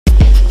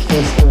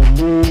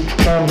the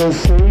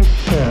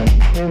conversation,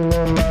 in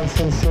the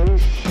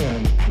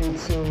non-sensation.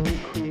 It's a new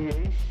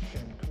creation.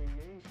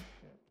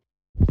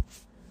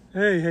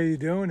 Hey, how you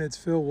doing? It's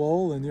Phil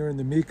Wohl, and you're in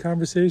the Meat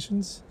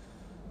Conversations.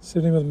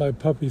 Sitting with my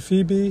puppy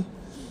Phoebe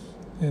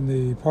in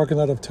the parking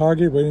lot of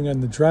Target, waiting on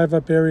the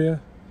drive-up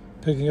area,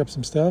 picking up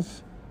some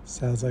stuff.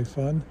 Sounds like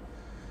fun.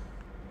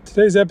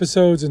 Today's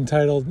episode's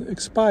entitled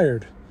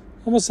Expired.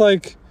 Almost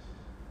like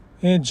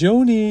Aunt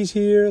Joni's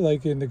here,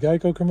 like in the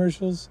Geico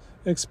commercials.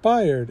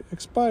 Expired.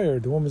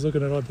 The woman's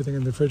looking at everything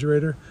in the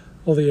refrigerator.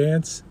 All the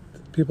ants.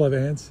 People have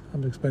ants.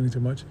 I'm explaining too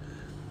much.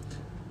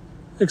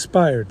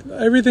 Expired.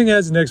 Everything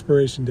has an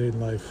expiration date in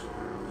life.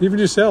 Even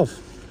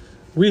yourself.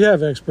 We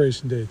have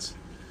expiration dates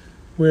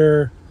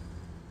where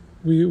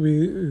we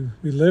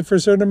live for a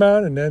certain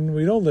amount and then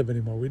we don't live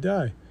anymore. We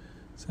die.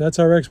 So that's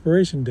our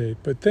expiration date.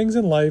 But things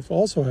in life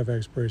also have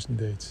expiration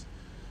dates.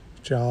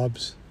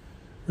 Jobs,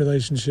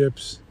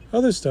 relationships,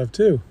 other stuff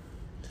too.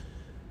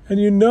 And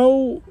you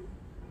know,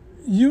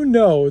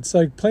 it's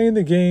like playing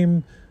the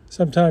game.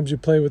 Sometimes you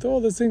play with,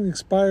 this thing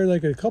expired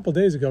like a couple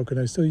days ago. Can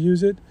I still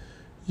use it?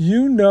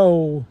 You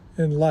know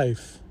in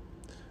life,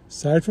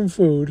 aside from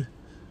food,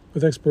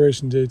 with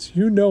expiration dates,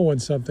 you know when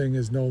something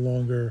is no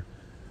longer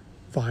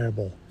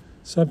viable.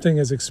 Something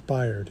has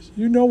expired.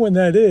 You know when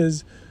that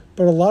is,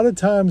 but a lot of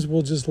times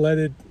we'll just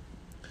we'll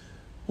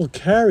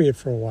carry it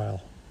for a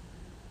while.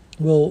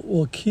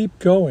 We'll keep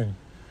going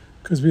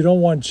because we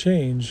don't want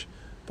change.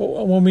 But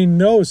when we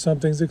know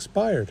something's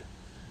expired,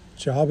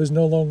 job is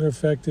no longer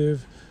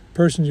effective,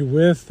 person you're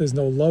with, there's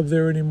no love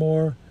there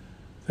anymore.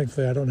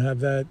 Thankfully, I don't have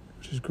that,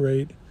 which is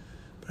great.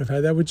 But I've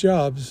had that with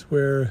jobs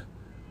where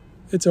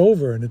it's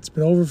over, and it's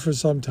been over for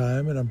some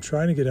time, and I'm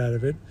trying to get out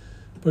of it.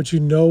 But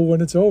you know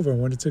when it's over,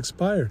 when it's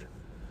expired.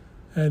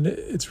 And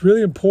it's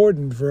really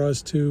important for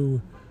us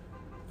to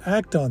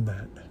act on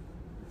that,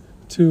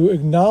 to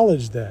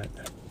acknowledge that.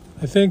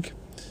 I think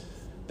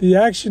the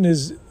action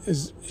is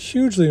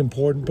hugely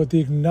important, but the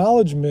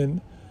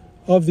acknowledgement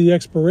of the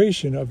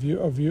expiration of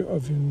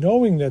you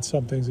knowing that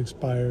something's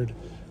expired,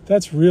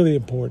 that's really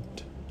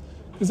important.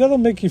 Because that'll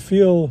make you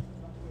feel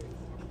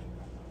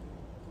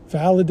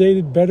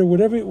validated, better,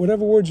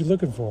 whatever word you're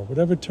looking for,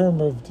 whatever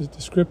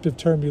descriptive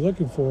term you're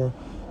looking for,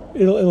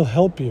 it'll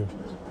help you.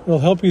 It'll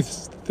help you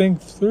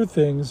think through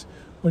things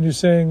when you're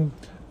saying,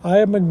 I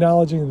am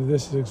acknowledging that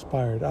this is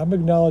expired. I'm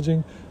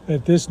acknowledging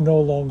that this no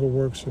longer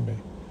works for me.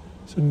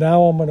 So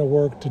now I'm going to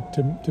work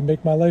to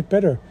make my life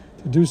better,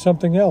 to do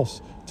something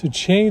else, to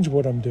change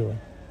what I'm doing.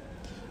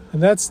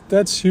 And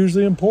that's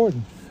hugely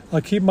important.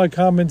 I'll keep my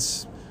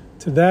comments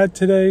to that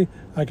today.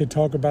 I could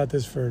talk about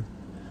this for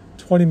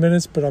 20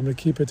 minutes, but I'm going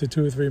to keep it to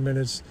 2 or 3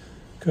 minutes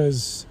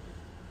because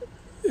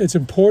it's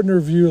important to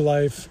review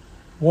life,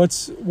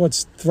 what's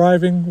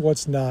thriving,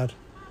 what's not,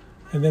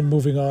 and then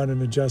moving on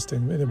and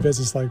adjusting in a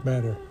business-like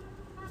manner.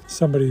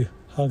 Somebody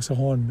honks a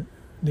horn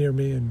near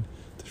me and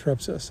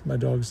disrupts us. My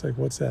dog's like,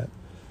 what's that?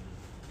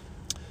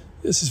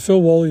 This is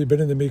Phil Wohl. You've been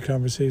in the Meat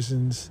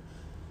Conversations.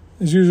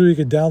 As usual, you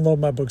can download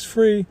my books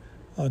free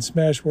on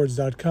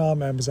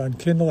smashwords.com, Amazon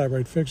Kindle. I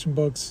write fiction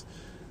books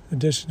in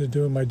addition to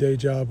doing my day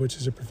job, which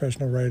is a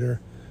professional writer.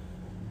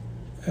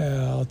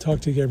 I'll talk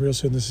to you again real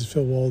soon. This is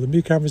Phil Wohl, the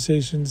Meat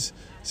Conversations.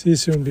 See you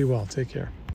soon. Be well. Take care.